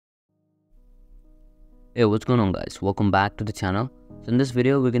Hey, what's going on guys? Welcome back to the channel. So in this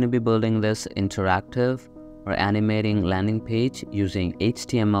video, we're going to be building this interactive or animating landing page using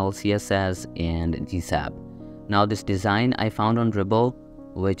HTML, CSS, and GSAP. Now this design I found on Dribbble,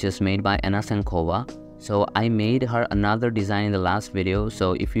 which is made by Senkova. So I made her another design in the last video.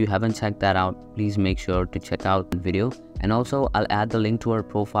 So if you haven't checked that out, please make sure to check out the video. And also I'll add the link to her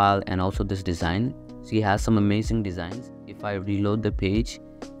profile and also this design. She has some amazing designs. If I reload the page,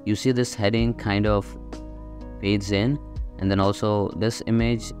 you see this heading kind of fades in, and then also this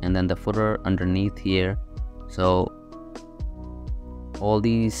image and then the footer underneath here. So all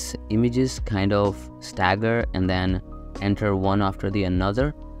these images kind of stagger and then enter one after the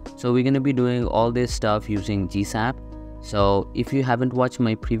another. So we're going to be doing all this stuff using GSAP. So if you haven't watched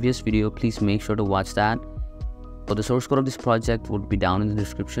my previous video, please make sure to watch that. So the source code of this project would be down in the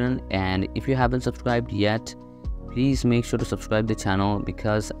description, and if you haven't subscribed yet, please make sure to subscribe the channel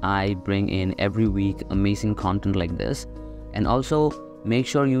because I bring in every week amazing content like this. And also make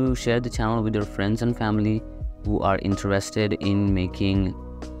sure you share the channel with your friends and family who are interested in making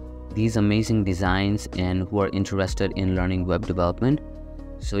these amazing designs and who are interested in learning web development.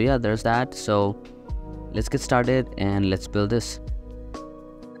 So yeah, there's that. So let's get started and let's build this.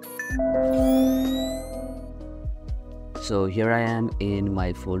 So here I am in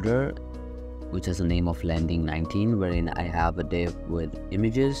my folder, which has the name of landing 19, wherein I have a div with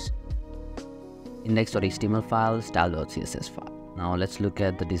images, index.html file, style.css file. Now let's look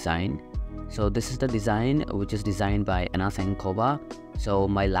at the design. So this is the design, which is designed by Senkova. So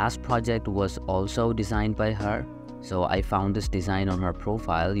my last project was also designed by her. So I found this design on her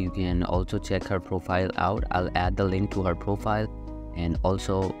profile. You can also check her profile out. I'll add the link to her profile and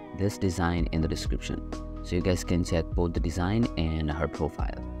also this design in the description, so you guys can check both the design and her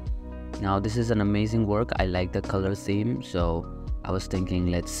profile. Now this is an amazing work. I like the color theme, so I was thinking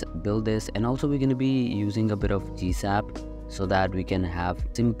let's build this. And also we're going to be using a bit of GSAP so that we can have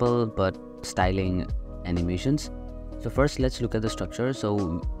simple but styling animations. So first let's look at the structure.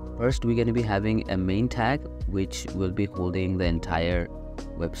 So first we're going to be having a main tag which will be holding the entire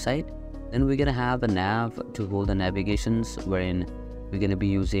website. Then we're going to have a nav to hold the navigations, wherein we're going to be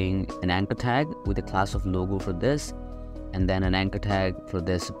using an anchor tag with a class of logo for this, and then an anchor tag for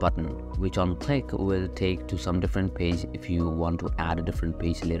this button, which on click will take to some different page if you want to add a different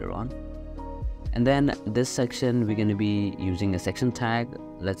page later on. And then this section we're going to be using a section tag.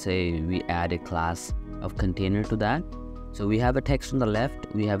 Let's say we add a class of container to that. So we have a text on the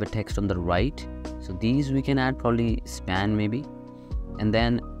left, we have a text on the right. So these we can add probably span maybe. And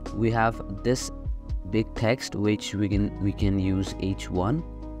then we have this big text which we can use h1.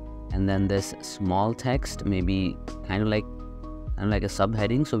 And then this small text, maybe kind of like a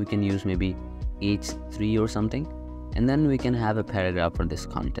subheading, so we can use maybe h3 or something. And then we can have a paragraph for this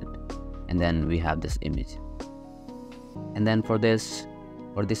content, and then we have this image. And then for this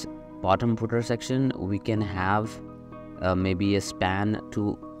bottom footer section, we can have maybe a span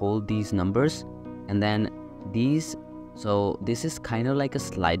to hold these numbers, and then these. So this is kind of like a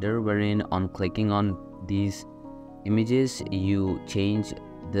slider, wherein on clicking on these images you change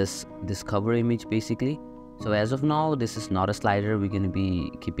this cover image basically. So as of now, this is not a slider. We're going to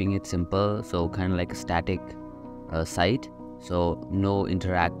be keeping it simple, so kind of like a static site, so no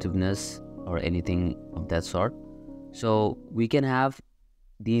interactiveness or anything of that sort. So we can have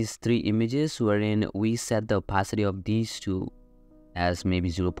these three images, wherein we set the opacity of these two as maybe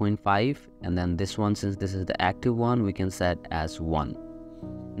 0.5, and then this one, since this is the active one, we can set as 1.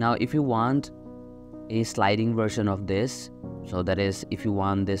 Now if you want a sliding version of this, so that is if you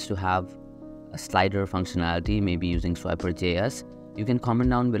want this to have a slider functionality, maybe using Swiper.js, you can comment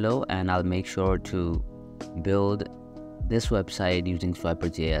down below and I'll make sure to build this website using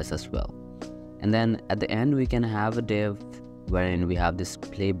Swiper.js as well. And then at the end we can have a div wherein we have this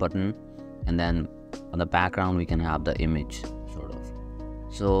play button, and then on the background we can have the image sort of.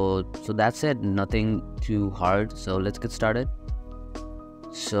 So that's it, nothing too hard. So let's get started.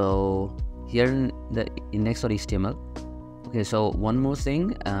 So here in the index.html. Okay, so one more thing,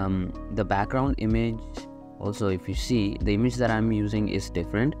 the background image also, if you see, the image that I'm using is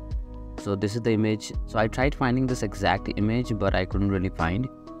different. So this is the image. So I tried finding this exact image, but I couldn't really find.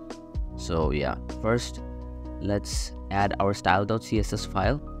 So yeah, first let's add our style.css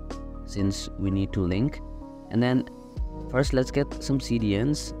file since we need to link. And then first let's get some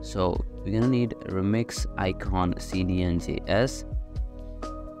CDNs. So we're gonna need remix icon CDN.js.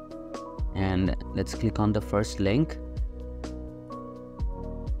 And let's click on the first link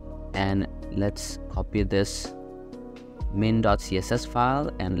and let's copy this min.css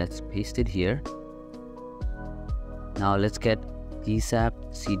file and let's paste it here. Now let's get GSAP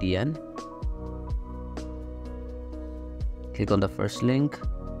CDN click on the first link,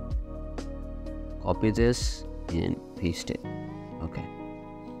 copy this and paste it. Okay.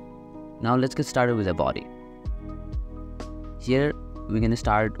 Now let's get started with the body. Here we're going to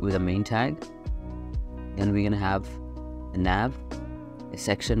start with a main tag. Then we're going to have a nav, a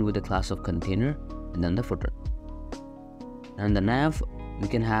section with the class of container, and then the footer. And in the nav, we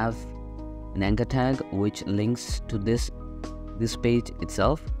can have an anchor tag which links to this page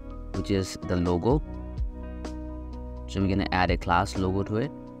itself, which is the logo. So we're going to add a class logo to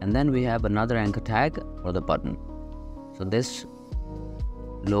it. And then we have another anchor tag for the button. So this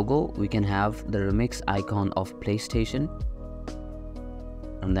logo, we can have the remix icon of PlayStation.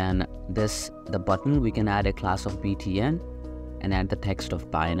 And then the button, we can add a class of BTN and add the text of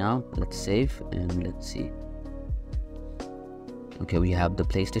buy now. Let's save and let's see. Okay, we have the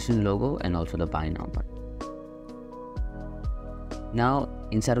PlayStation logo and also the buy now button. Now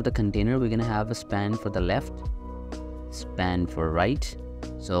inside of the container, we're gonna have a span for the left, span for right.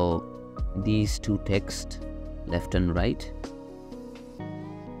 So these two text, left and right.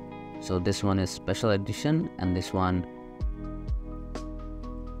 So this one is special edition, and this one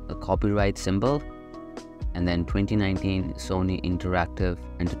a copyright symbol, and then 2019 Sony Interactive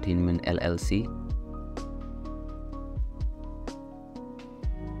Entertainment LLC.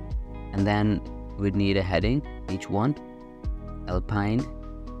 And then we'd need a heading, each one, Alpine,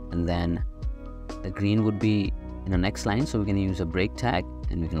 and then the green would be in the next line, so we're going to use a break tag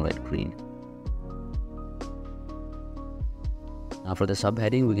and we can write green. Now for the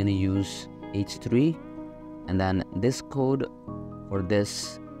subheading, we're going to use H3, and then this code for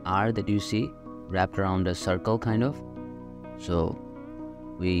this R that you see wrapped around a circle kind of. So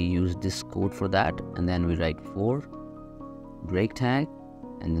we use this code for that, and then we write 4, break tag,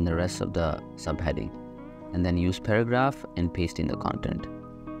 and then the rest of the subheading, and then use paragraph and paste in the content.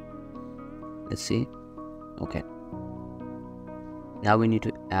 Let's see. Okay. Now we need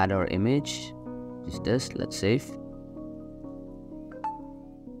to add our image, just this. Let's save.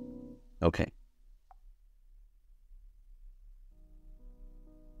 Okay.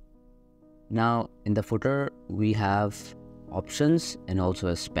 Now in the footer, we have options and also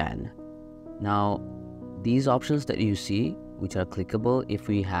a span. Now these options that you see, which are clickable if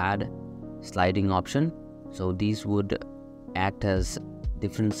we had sliding option, so these would act as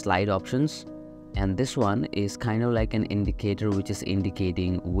different slide options, and this one is kind of like an indicator which is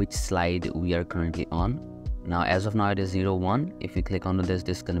indicating which slide we are currently on. Now as of now it is 01. If we click onto this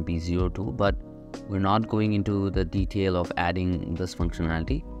is going to be 02, but we're not going into the detail of adding this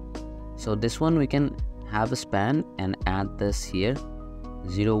functionality. So this one we can have a span and add this here,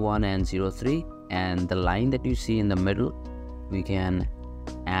 01 and 03, and the line that you see in the middle, we can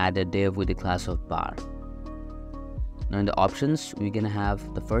add a div with the class of bar. Now in the options, we're gonna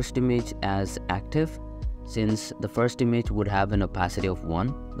have the first image as active, since the first image would have an opacity of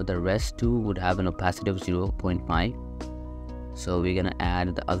 1, but the rest two would have an opacity of 0.5. So we're gonna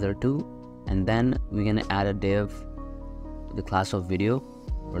add the other two, and then we're gonna add a div with the class of video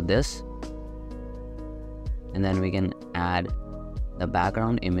for this, and then we can add the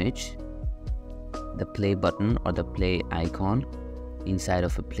background image, the play button or the play icon inside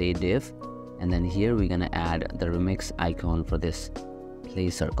of a play div, and then here we're gonna add the remix icon for this play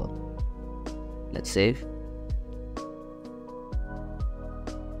circle. Let's save.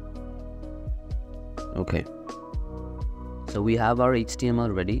 Okay, so we have our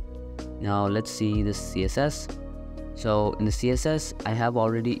HTML ready. Now let's see the CSS. So in the CSS, I have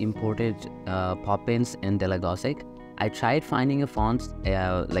already imported Poppins and Delagosic. I tried finding a font,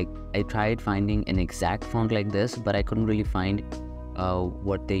 I tried finding an exact font like this, but I couldn't really find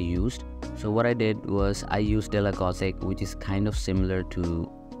what they used. So what I did was I used Delagosic, which is kind of similar to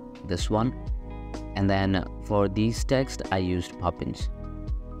this one. And then for these text, I used Poppins.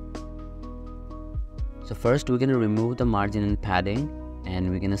 So first we're going to remove the margin and padding, and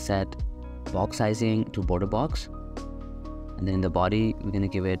we're going to set box sizing to border box. And then in the body, we're going to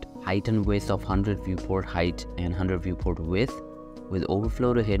give it height and width of 100 viewport height and 100 viewport width with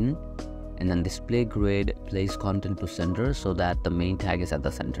overflow to hidden. And then display grid, place content to center so that the main tag is at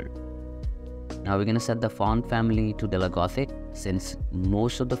the center. Now we're going to set the font family to Delagothic, since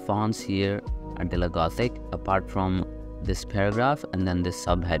most of the fonts here are Delagothic apart from this paragraph and then this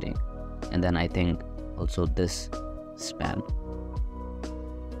subheading. And then I think also this span.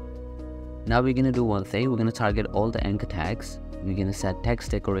 Now we're going to do one thing. We're going to target all the anchor tags. We're going to set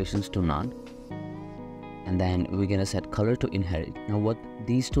text decorations to none. And then we're going to set color to inherit. Now what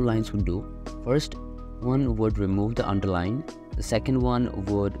these two lines would do, first one would remove the underline. The second one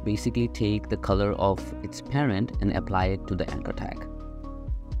would basically take the color of its parent and apply it to the anchor tag.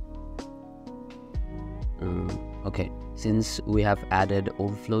 Okay, since we have added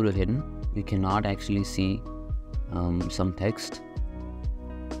overflow to hidden, we cannot actually see some text.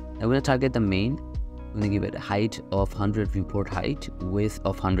 I'm going to target the main. I'm going to give it height of 100 viewport height, width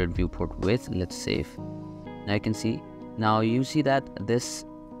of 100 viewport width. Let's save. Now you can see. Now you see that this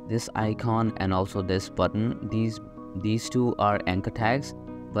icon and also this button, these two are anchor tags,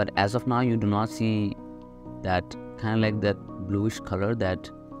 but as of now you do not see that kind of like that bluish color that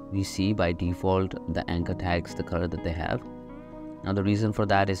we see by default, the anchor tags, the color that they have. Now the reason for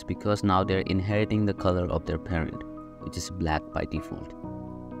that is because now they're inheriting the color of their parent, which is black by default.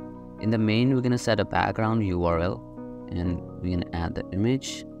 In the main, we're going to set a background URL and we're going to add the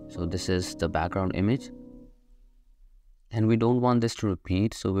image. So this is the background image. And we don't want this to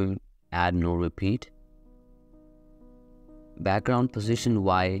repeat, so we'll add no repeat. Background position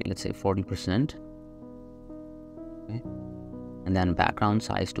Y, let's say 40%. Okay. And then background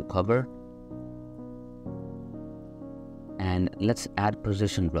size to cover. And let's add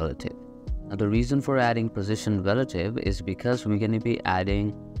position relative. Now the reason for adding position relative is because we're going to be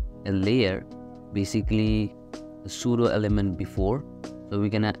adding a layer, basically a pseudo element before. So we're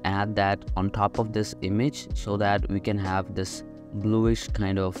gonna add that on top of this image so that we can have this bluish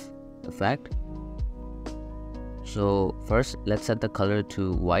kind of effect. So first let's set the color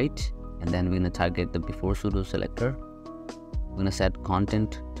to white, and then we're gonna target the before pseudo selector. We're gonna set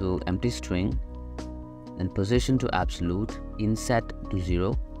content to empty string, then position to absolute, inset to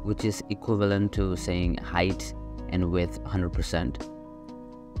 0, which is equivalent to saying height and width 100%.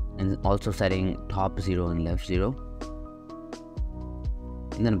 And also setting top 0 and left 0.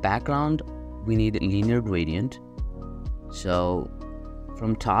 And then background, we need linear gradient. So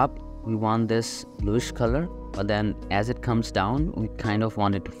from top, we want this bluish color, but then as it comes down, we kind of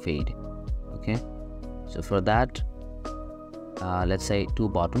want it to fade. Okay. So for that, let's say to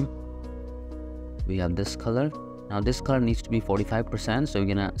bottom, we have this color. Now this color needs to be 45%. So we're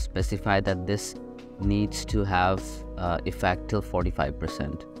gonna specify that this needs to have effect till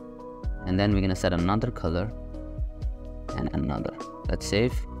 45%. And then we're gonna set another color and another. Let's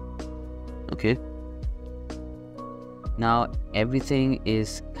save. Okay. Now everything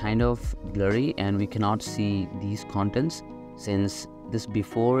is kind of blurry and we cannot see these contents since this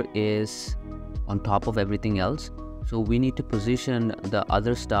before is on top of everything else. So we need to position the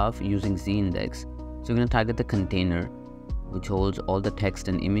other stuff using z-index. So we're gonna target the container, which holds all the text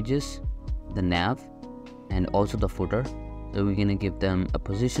and images, the nav, and also the footer. So we're going to give them a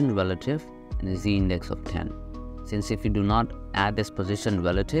position relative and a z-index of 10. Since if you do not add this position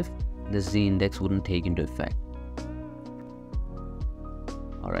relative, this z-index wouldn't take into effect.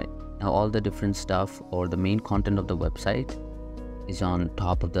 Alright, now all the different stuff or the main content of the website is on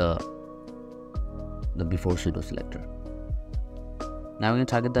top of the before pseudo selector. Now we're going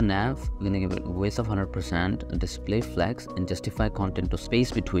to target the nav. We're going to give it width of 100%, display flex, and justify content to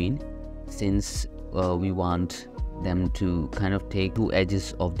space between, since we want them to kind of take two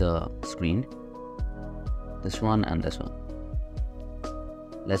edges of the screen, this one and this one.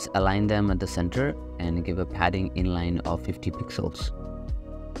 Let's align them at the center and give a padding inline of 50 pixels.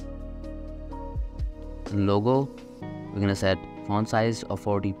 In logo, we're going to set font size of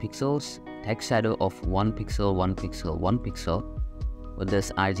 40 pixels, text shadow of 1 pixel, 1 pixel, 1 pixel with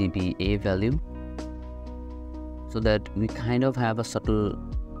this RGBA value, so that we kind of have a subtle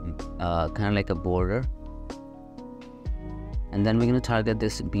kind of like a border. And then we're going to target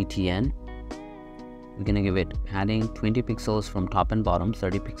this BTN. We're going to give it padding 20 pixels from top and bottom,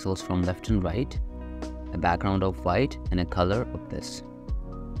 30 pixels from left and right, a background of white, and a color of this.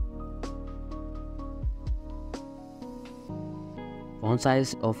 Font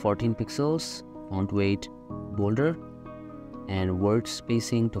size of 14 pixels, font weight bolder, and word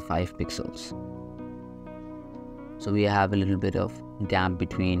spacing to 5 pixels. So we have a little bit of gap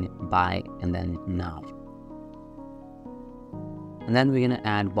between by and then now. And then we're going to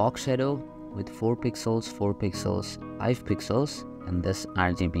add box shadow with 4 pixels, 4 pixels, 5 pixels, and this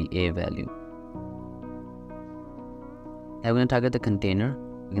RGBA value. Now we're going to target the container.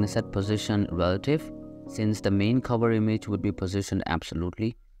 We're going to set position relative, since the main cover image would be positioned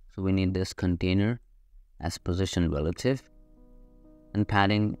absolutely. So we need this container as position relative, and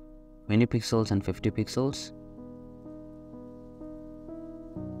padding 20 pixels and 50 pixels.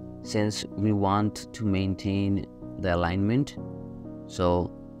 Since we want to maintain the alignment,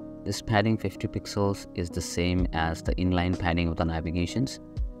 so this padding 50 pixels is the same as the inline padding of the navigations.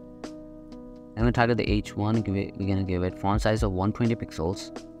 I'm going to target the H1, we're going to give it font size of 120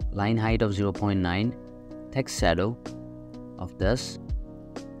 pixels, line height of 0.9, text shadow of this,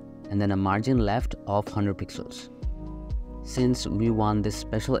 and then a margin left of 100 pixels. Since we want this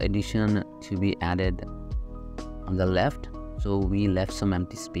special edition to be added on the left, so we left some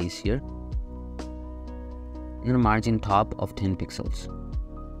empty space here. And then a margin top of 10 pixels.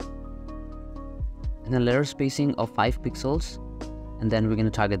 And then letter spacing of 5 pixels. And then we're going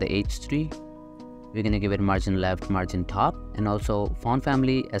to target the H3. We're going to give it margin left, margin top, and also font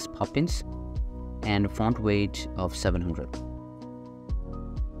family as Poppins, and font weight of 700.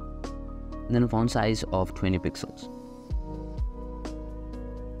 And then font size of 20 pixels.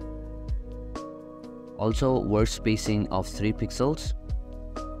 Also word spacing of 3 pixels.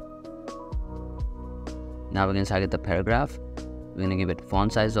 Now we're going to target the paragraph. We're going to give it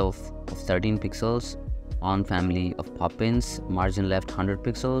font size of 13 pixels, font family of Poppins, margin left 100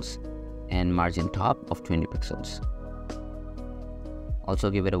 pixels, and margin top of 20 pixels.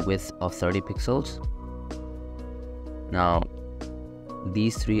 Also give it a width of 30 pixels. Now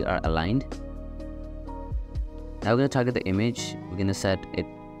these three are aligned. Now we're going to target the image. We're going to set it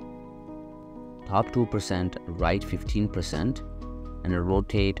top 2%, right 15%, and a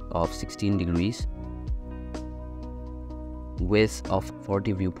rotate of 16 degrees. Width of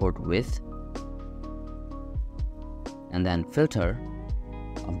 40 viewport width. And then filter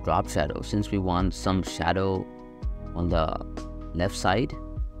of drop shadow, since we want some shadow on the left side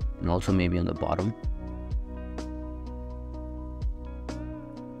and also maybe on the bottom.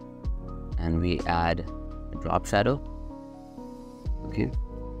 And we add a drop shadow. Okay.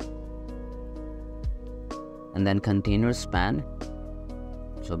 And then container span.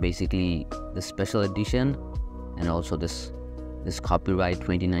 So basically the special edition and also this copyright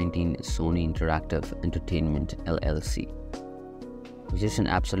 2019 Sony Interactive Entertainment LLC. Position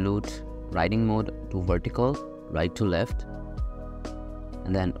absolute, writing mode to vertical, right to left,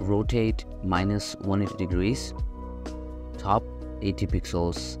 and then rotate minus 180 degrees, top 80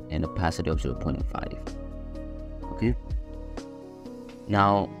 pixels, and opacity of 0.5. Okay.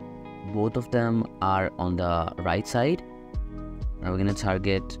 Now both of them are on the right side. Now we're going to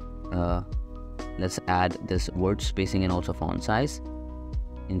target, let's add this word spacing and also font size,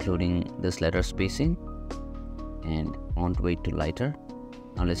 including this letter spacing and font weight to lighter.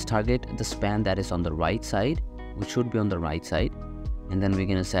 Now let's target the span that is on the right side, which should be on the right side, and then we're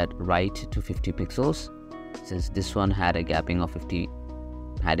going to set right to 50 pixels, since this one had a gapping of 50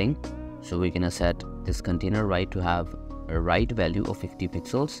 padding. So we're going to set this container right to have a right value of 50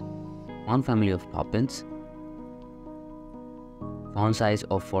 pixels, font family of Poppins, font size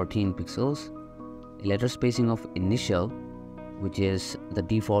of 14 pixels, letter spacing of initial, which is the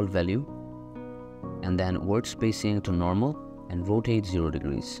default value, and then word spacing to normal and rotate 0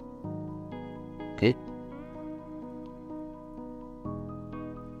 degrees. Okay.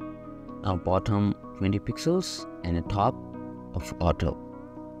 Now bottom 20 pixels and a top of auto.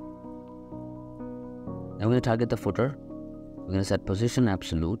 Now we're going to target the footer. We're going to set position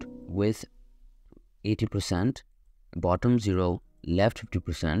absolute, width 80%, bottom 0, left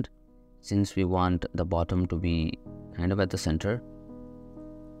 50%, since we want the bottom to be kind of at the center.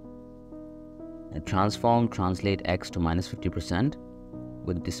 And transform translate X to minus 50%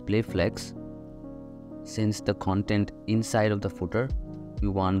 with display flex. Since the content inside of the footer, we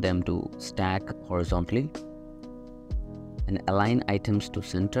want them to stack horizontally. And align items to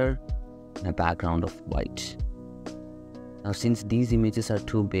center and a background of white. Now since these images are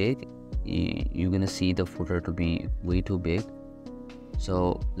too big, you're going to see the footer to be way too big.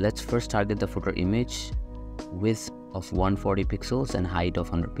 So let's first target the footer image, width of 140 pixels and height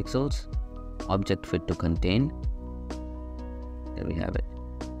of 100 pixels. Object fit to contain. There we have it.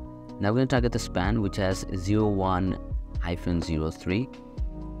 Now we're going to target the span, which has 01-03.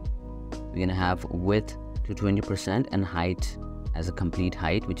 We're going to have width to 20% and height as a complete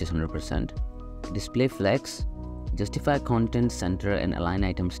height, which is 100%. Display flex, justify content center and align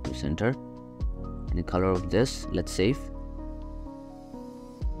items to center. And the color of this, let's save.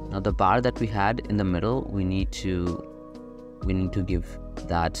 Now the bar that we had in the middle, we need to give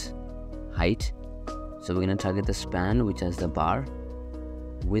that height. So we're going to target the span, which has the bar,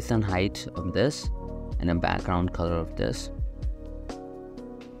 width and height of this, and a background color of this.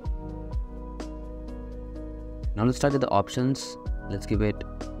 Now let's target the options. Let's give it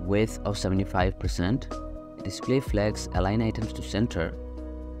width of 75%, display flex, align items to center.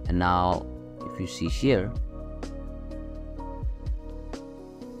 And now if you see here,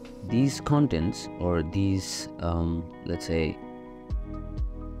 these contents or these let's say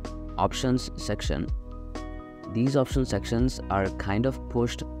options section, these option sections are kind of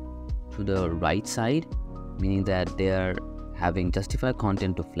pushed to the right side, meaning that they are having justify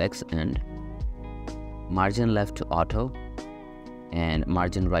content to flex end, margin left to auto, and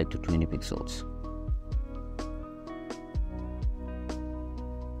margin right to 20 pixels.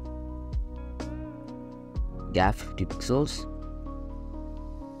 gap 50 pixels.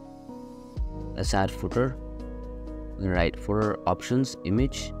 Let's add footer. We're gonna write footer options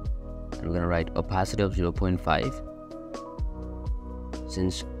image, and we're gonna write opacity of 0.5.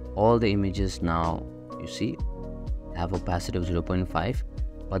 Since all the images now you see have opacity of 0.5,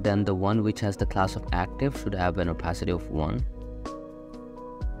 but then the one which has the class of active should have an opacity of 1.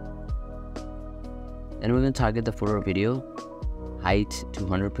 Then we're going to target the footer video, height to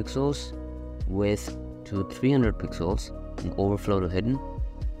 100 pixels, width to 300 pixels, and overflow to hidden.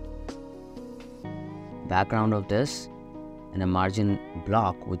 Background of this, and a margin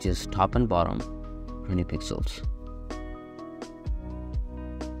block which is top and bottom 20 pixels.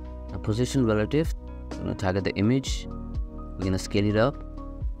 Now position relative, we're going to target the image, we're going to scale it up,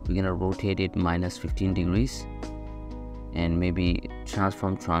 we're going to rotate it minus 15 degrees, and maybe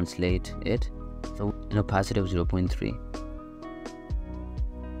transform translate it, so an opacity of 0.3.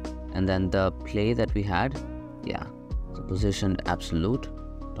 And then the play that we had, so positioned absolute,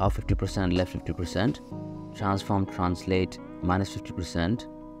 top 50%, left 50%, transform translate minus 50%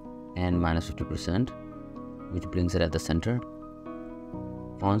 and minus 50%, which brings it at the center.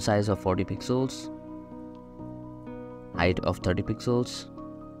 Font size of 40 pixels, height of 30 pixels,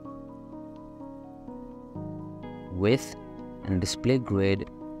 width, and display grid,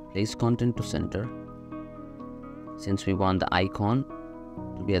 place content to center, since we want the icon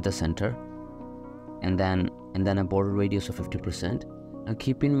to be at the center, and then a border radius of 50%. Now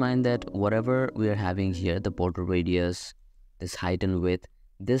keep in mind that whatever we are having here, the border radius, this height and width,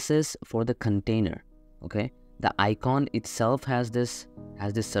 this is for the container, okay? The icon itself has this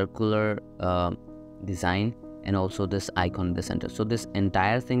circular design, and also this icon in the center. So this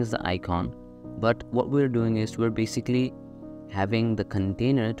entire thing is the icon, but what we're doing is we're basically having the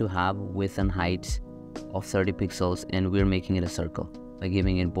container to have width and height of 30 pixels, and we're making it a circle by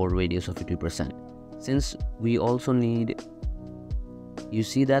giving it border radius of 50%. Since we also need, you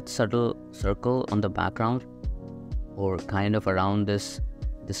see that subtle circle on the background, or kind of around this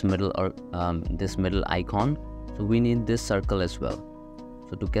middle, or this middle icon, so we need this circle as well.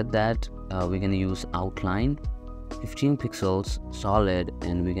 So to get that, we're going to use outline 15 pixels solid,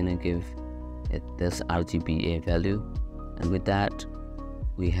 and we're going to give it this RGBA value, and with that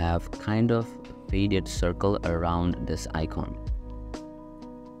we have kind of faded circle around this icon.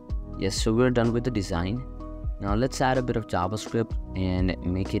 Yes, so we're done with the design. Now let's add a bit of JavaScript and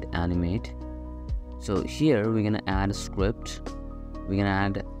make it animate. So here we're gonna add a script. We're gonna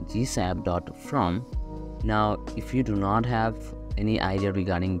add GSAP.from. Now if you do not have any idea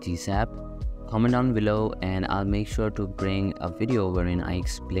regarding GSAP, comment down below, and I'll make sure to bring a video wherein I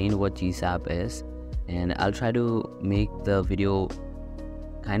explain what GSAP is, and I'll try to make the video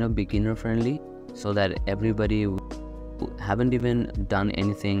kind of beginner friendly, so that everybody who haven't even done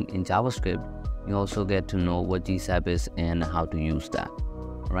anything in JavaScript, you also get to know what GSAP is and how to use that,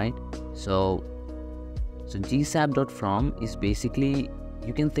 right? So GSAP.from is basically,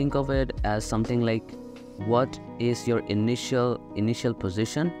 you can think of it as something like what is your initial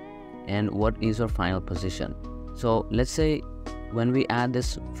position and what is your final position. So let's say when we add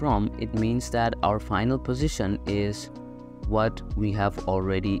this from, it means that our final position is what we have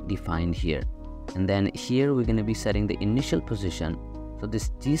already defined here, and then here we're going to be setting the initial position. So this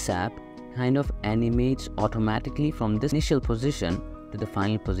GSAP kind of animates automatically from this initial position to the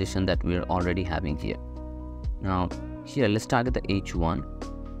final position that we're already having here. Now here let's target the H1,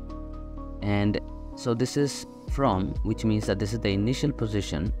 and so this is from, which means that this is the initial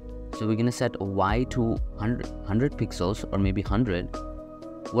position. So we're going to set Y to 100 pixels, or maybe 100.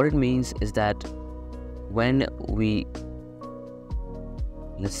 What it means is that when we,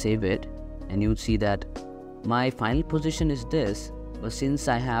 let's save it, and you would see that my final position is this, but since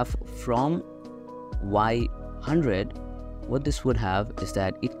I have from Y100, what this would have is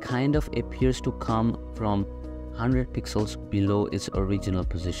that it kind of appears to come from 100 pixels below its original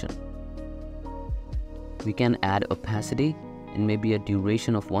position. We can add opacity and maybe a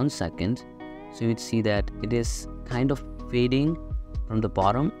duration of 1 second, so you'd see that it is kind of fading from the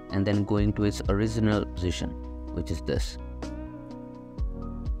bottom and then going to its original position, which is this.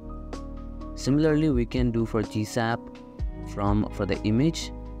 Similarly, we can do for GSAP for the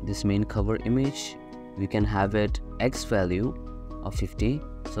image, this main cover image, we can have it X value of 50.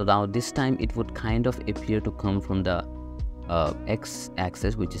 So now this time it would kind of appear to come from the X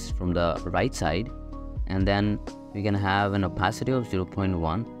axis, which is from the right side, and then we can have an opacity of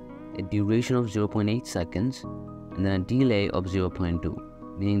 0.1, a duration of 0.8 seconds, and then a delay of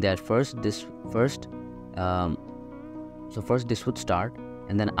 0.2, meaning that first this would start,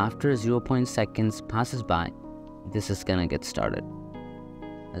 and then after 0.0 seconds passes by, this is gonna get started.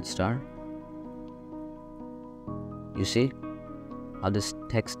 Let's start. You see how this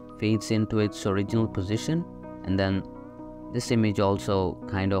text fades into its original position, and then this image also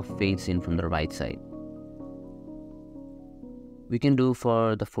kind of fades in from the right side. We can do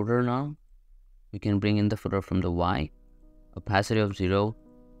for the footer now. We can bring in the footer from the Y, opacity of 0,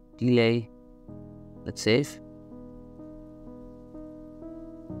 delay, let's save.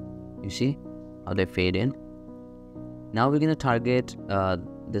 You see how they fade in. Now we're going to target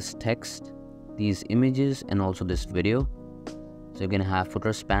this text, these images, and also this video. So you're going to have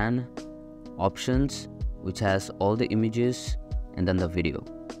footer span, options, which has all the images, and then the video.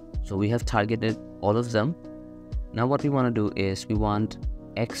 So we have targeted all of them. Now what we want to do is we want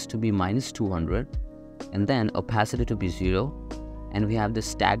X to be -200, and then opacity to be 0, and we have the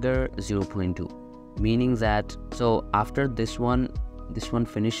stagger 0.2, meaning that, so after this one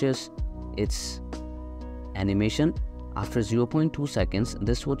finishes its animation, after 0.2 seconds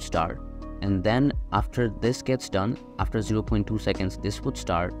this would start, and then after this gets done, after 0.2 seconds this would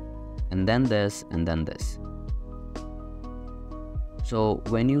start, and then this, and then this. So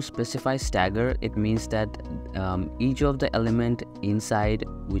when you specify stagger, it means that each of the element inside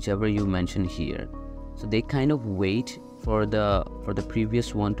whichever you mention here, so they kind of wait for the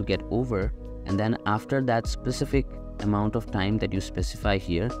previous one to get over, and then after that specific amount of time that you specify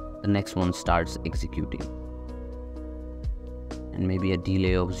here, the next one starts executing. And maybe a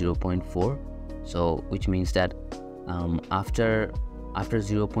delay of 0.4, so which means that after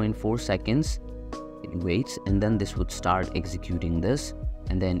 0.4 seconds it waits, and then this would start executing this,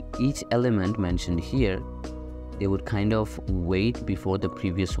 and then each element mentioned here, they would kind of wait before the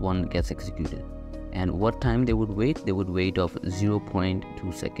previous one gets executed. And what time they would wait? They would wait of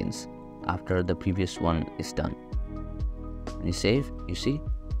 0.2 seconds after the previous one is done. When you save, you see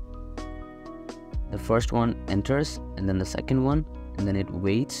the first one enters, and then the second one, and then it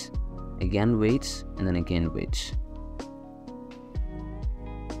waits, again waits, and then again waits.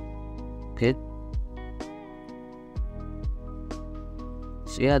 Okay.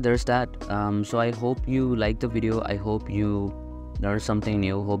 So yeah, there's that. So I hope you liked the video. I hope you learned something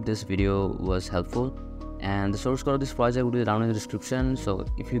new. Hope this video was helpful. And the source code of this project will be down in the description. So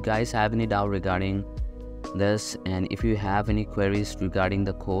if you guys have any doubt regarding this, and if you have any queries regarding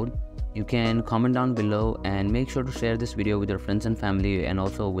the code, you can comment down below, and make sure to share this video with your friends and family, and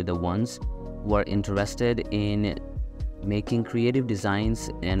also with the ones who are interested in making creative designs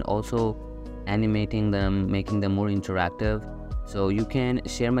and also animating them, making them more interactive. So you can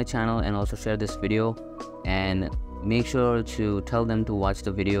share my channel and also share this video, and make sure to tell them to watch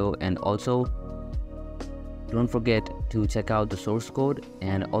the video, and also don't forget to check out the source code,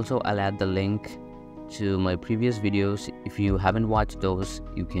 and also I'll add the link to my previous videos. If you haven't watched those,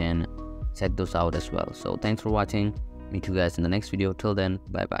 you can check those out as well. So thanks for watching. Meet you guys in the next video. Till then,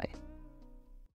 bye bye.